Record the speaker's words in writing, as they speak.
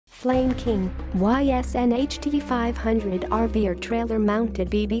Flame King YSNHT500 RV or trailer mounted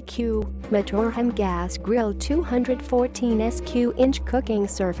BBQ Motorhome gas grill 214 SQ-inch cooking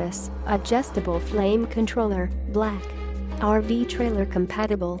surface, adjustable flame controller, black. RV trailer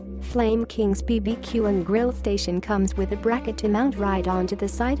compatible. Flame King's BBQ and grill station comes with a bracket to mount right onto the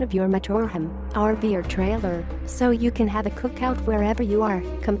side of your motorhome, RV or trailer, so you can have a cookout wherever you are.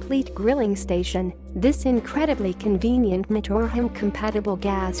 Complete grilling station. This incredibly convenient motorhome compatible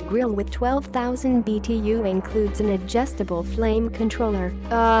gas grill with 12,000 BTU includes an adjustable flame controller,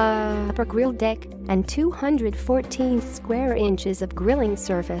 upper grill deck, and 214 square inches of grilling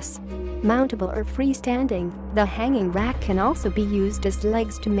surface. Mountable or freestanding, the hanging rack can also be used as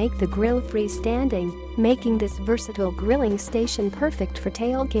legs to make the grill freestanding, making this versatile grilling station perfect for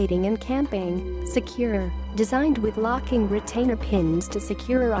tailgating and camping. Secure, designed with locking retainer pins to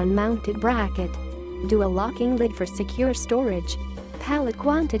secure unmounted bracket. Dual locking lid for secure storage. Pallet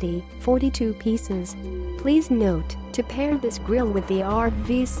quantity, 42 pieces. Please note, to pair this grill with the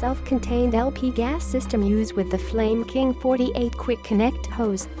RV's self-contained LP gas system, use with the Flame King 48 Quick Connect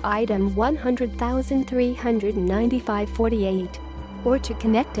Hose, item 100,395.48. Or to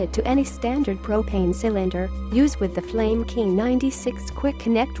connect it to any standard propane cylinder, use with the Flame King 96 Quick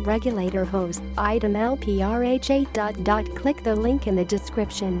Connect Regulator Hose, item LPRH8. Click the link in the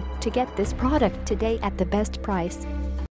description to get this product today at the best price.